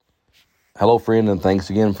Hello, friend, and thanks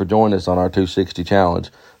again for joining us on our 260 Challenge.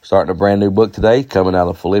 Starting a brand new book today, coming out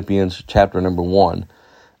of Philippians chapter number 1.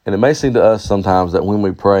 And it may seem to us sometimes that when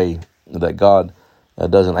we pray that God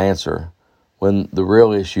doesn't answer, when the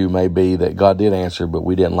real issue may be that God did answer, but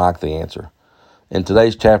we didn't like the answer. In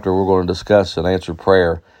today's chapter, we're going to discuss an answered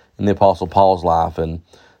prayer in the Apostle Paul's life, and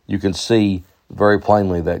you can see very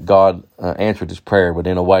plainly that God answered his prayer, but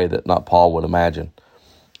in a way that not Paul would imagine.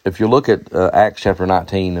 If you look at Acts chapter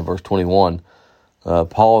 19 and verse 21,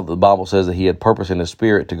 Paul, the Bible says that he had purpose in his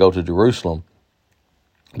spirit to go to Jerusalem.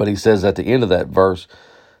 But he says at the end of that verse,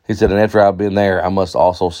 he said, and after I've been there, I must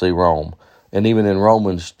also see Rome. And even in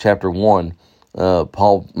Romans chapter 1,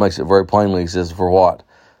 Paul makes it very plainly. He says, for what?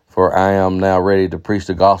 For I am now ready to preach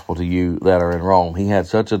the gospel to you that are in Rome. He had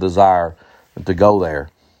such a desire to go there.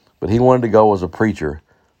 But he wanted to go as a preacher.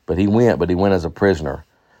 But he went as a prisoner.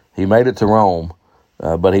 He made it to Rome.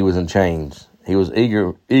 But he was in chains. He was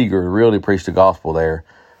eager to really preach the gospel there,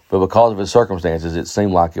 but because of his circumstances, it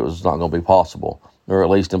seemed like it was not going to be possible, or at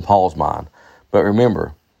least in Paul's mind. But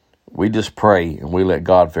remember, we just pray and we let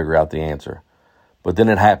God figure out the answer. But then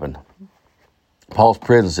it happened. Paul's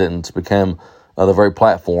prison sentence became the very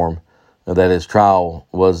platform that his trial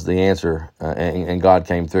was the answer, and God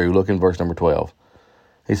came through. Look in verse number 12.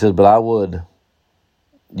 He says, but I would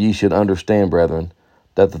ye should understand, brethren,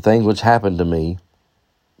 that the things which happened to me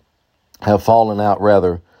have fallen out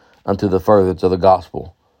rather unto the furtherance of the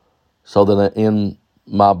gospel, so that in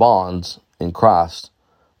my bonds in Christ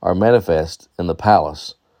are manifest in the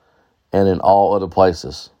palace and in all other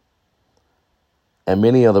places. And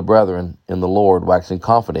many of the brethren in the Lord, waxing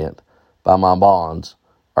confident by my bonds,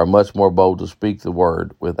 are much more bold to speak the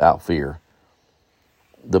word without fear.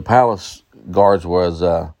 The palace guards was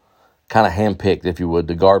kind of handpicked, if you would,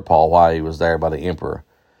 to guard Paul while he was there by the emperor.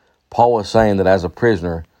 Paul was saying that as a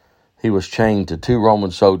prisoner, he was chained to 2 Roman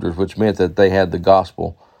soldiers, which meant that they had the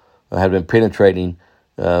gospel, had been penetrating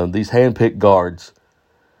these hand-picked guards,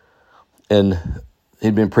 and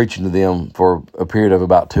he'd been preaching to them for a period of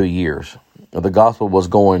about 2 years. The gospel was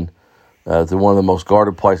going to one of the most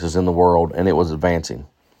guarded places in the world, and it was advancing.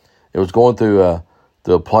 It was going through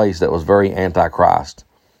a place that was very anti-Christ.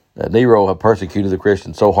 Nero had persecuted the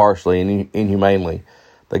Christians so harshly and inhumanely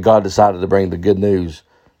that God decided to bring the good news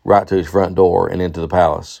right to his front door and into the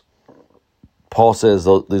palace. Paul says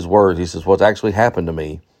these words. He says, what's actually happened to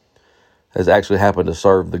me has actually happened to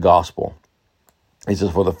serve the gospel. He says,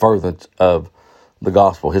 for the furtherance of the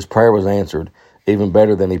gospel. His prayer was answered even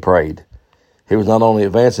better than he prayed. He was not only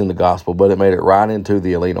advancing the gospel, but it made it right into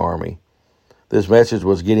the elite army. This message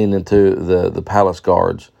was getting into the palace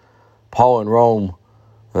guards. Paul in Rome,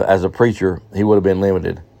 as a preacher, he would have been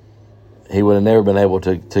limited. He would have never been able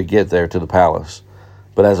to get there to the palace.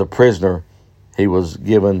 But as a prisoner, he was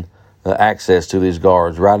given access to these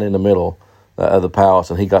guards right in the middle of the palace,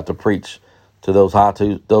 and he got to preach to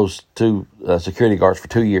those two security guards for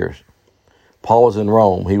 2 years. Paul was in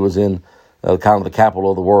Rome. He was in kind of the capital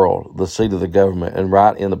of the world, the seat of the government, and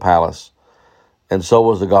right in the palace. And so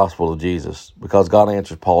was the gospel of Jesus, because God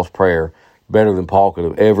answered Paul's prayer better than Paul could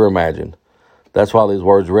have ever imagined. That's why these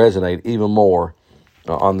words resonate even more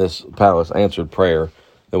on this palace answered prayer,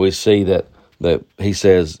 that we see that he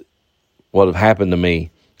says, what have happened to me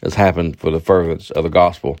has happened for the furtherance of the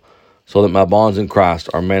gospel, so that my bonds in Christ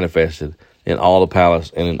are manifested in all the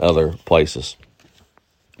palace and in other places.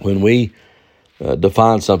 When we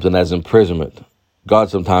define something as imprisonment, God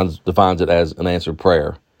sometimes defines it as an answered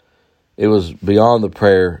prayer. It was beyond the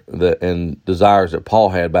prayer and desires that Paul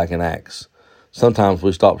had back in Acts. Sometimes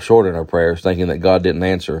we stop short in our prayers thinking that God didn't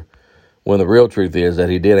answer, when the real truth is that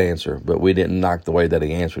he did answer, but we didn't like the way that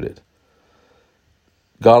he answered it.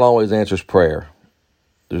 God always answers prayer.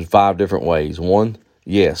 There's 5 different ways. 1,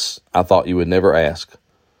 yes, I thought you would never ask.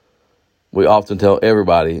 We often tell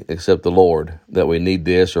everybody except the Lord that we need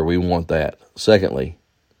this or we want that. Secondly,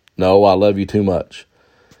 no, I love you too much.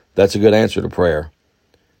 That's a good answer to prayer.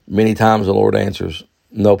 Many times the Lord answers,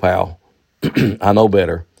 no, pal, I know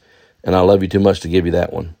better, and I love you too much to give you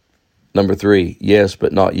that one. Number 3, yes,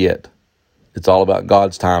 but not yet. It's all about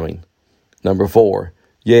God's timing. Number 4,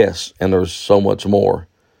 yes, and there's so much more.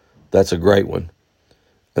 That's a great one.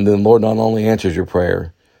 And then the Lord not only answers your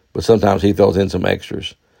prayer, but sometimes he throws in some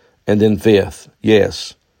extras. And then 5th,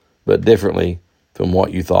 yes, but differently from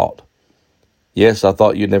what you thought. Yes, I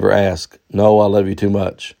thought you'd never ask. No, I love you too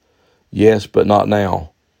much. Yes, but not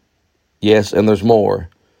now. Yes, and there's more.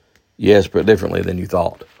 Yes, but differently than you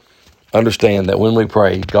thought. Understand that when we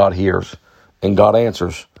pray, God hears and God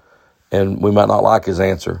answers. And we might not like his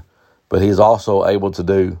answer, but he's also able to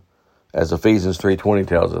do, as Ephesians 3:20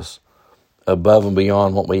 tells us, above and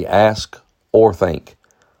beyond what we ask or think.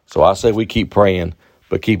 So I say we keep praying,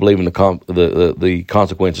 but keep leaving the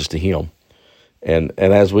consequences to Him. And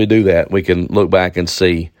as we do that, we can look back and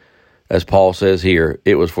see, as Paul says here,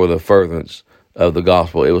 it was for the furtherance of the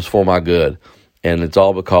gospel. It was for my good. And it's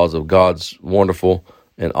all because of God's wonderful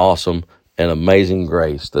and awesome and amazing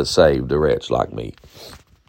grace that saved a wretch like me.